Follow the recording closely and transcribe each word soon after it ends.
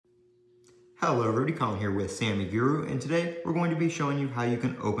Hello everybody, Colin here with Sammy Guru, and today we're going to be showing you how you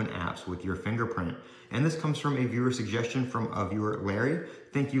can open apps with your fingerprint. And this comes from a viewer suggestion from a viewer, Larry.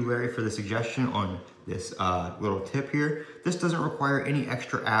 Thank you, Larry, for the suggestion on this little tip here. This doesn't require any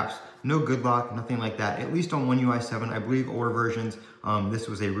extra apps, no good lock, nothing like that. At least on One UI 7, I believe older versions, this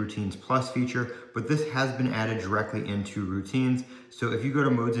was a Routines Plus feature, but this has been added directly into Routines. So if you go to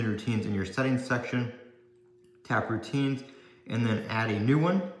Modes and Routines in your settings section, tap Routines, and then add a new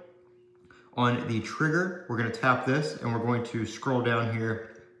one. On the trigger, we're going to tap this and we're going to scroll down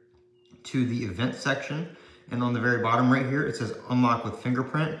here to the event section. And on the very bottom right here, it says unlock with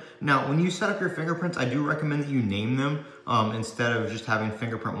fingerprint. Now, when you set up your fingerprints, I do recommend that you name them instead of just having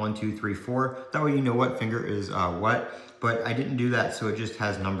fingerprint 1, 2, 3, 4. That way you know what finger is what. But I didn't do that, so it just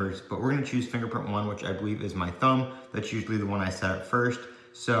has numbers. But we're going to choose fingerprint 1, which I believe is my thumb. That's usually the one I set up first.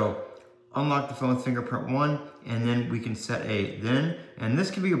 So unlock the phone with fingerprint 1, and then we can set a then, and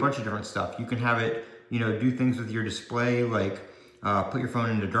this can be a bunch of different stuff. You can have it, do things with your display, like put your phone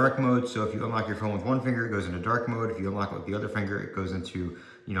into dark mode. So if you unlock your phone with one finger, it goes into dark mode. If you unlock it with the other finger, it goes into,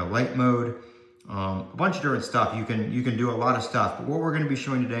 light mode. A bunch of different stuff. You can do a lot of stuff, but what we're going to be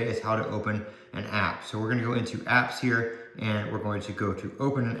showing today is how to open an app. So we're going to go into apps here, and we're going to go to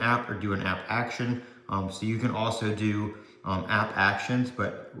open an app or do an app action. So you can also do app actions,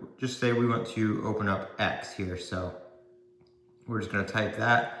 but just say we want to open up X here. So we're just going to type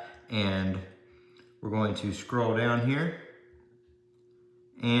that, and we're going to scroll down here.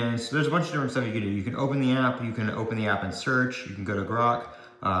 And so there's a bunch of different stuff you can do. You can open the app, you can open the app in search, you can go to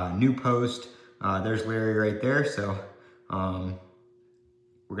Grok, new post. There's Larry right there. So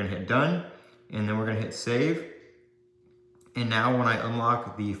we're going to hit done, and then we're going to hit save. And now when I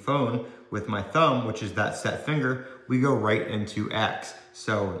unlock the phone with my thumb, which is that set finger, we go right into X.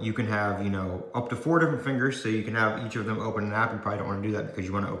 So you can have, up to 4 different fingers. So you can have each of them open an app. You probably don't want to do that because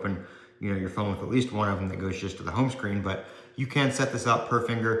you want to open, your phone with at least one of them that goes just to the home screen. But you can set this up per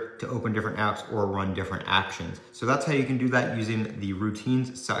finger to open different apps or run different actions. So that's how you can do that using the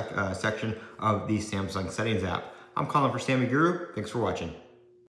Routines section of the Samsung Settings app. I'm Colin for Sammy Guru. Thanks for watching.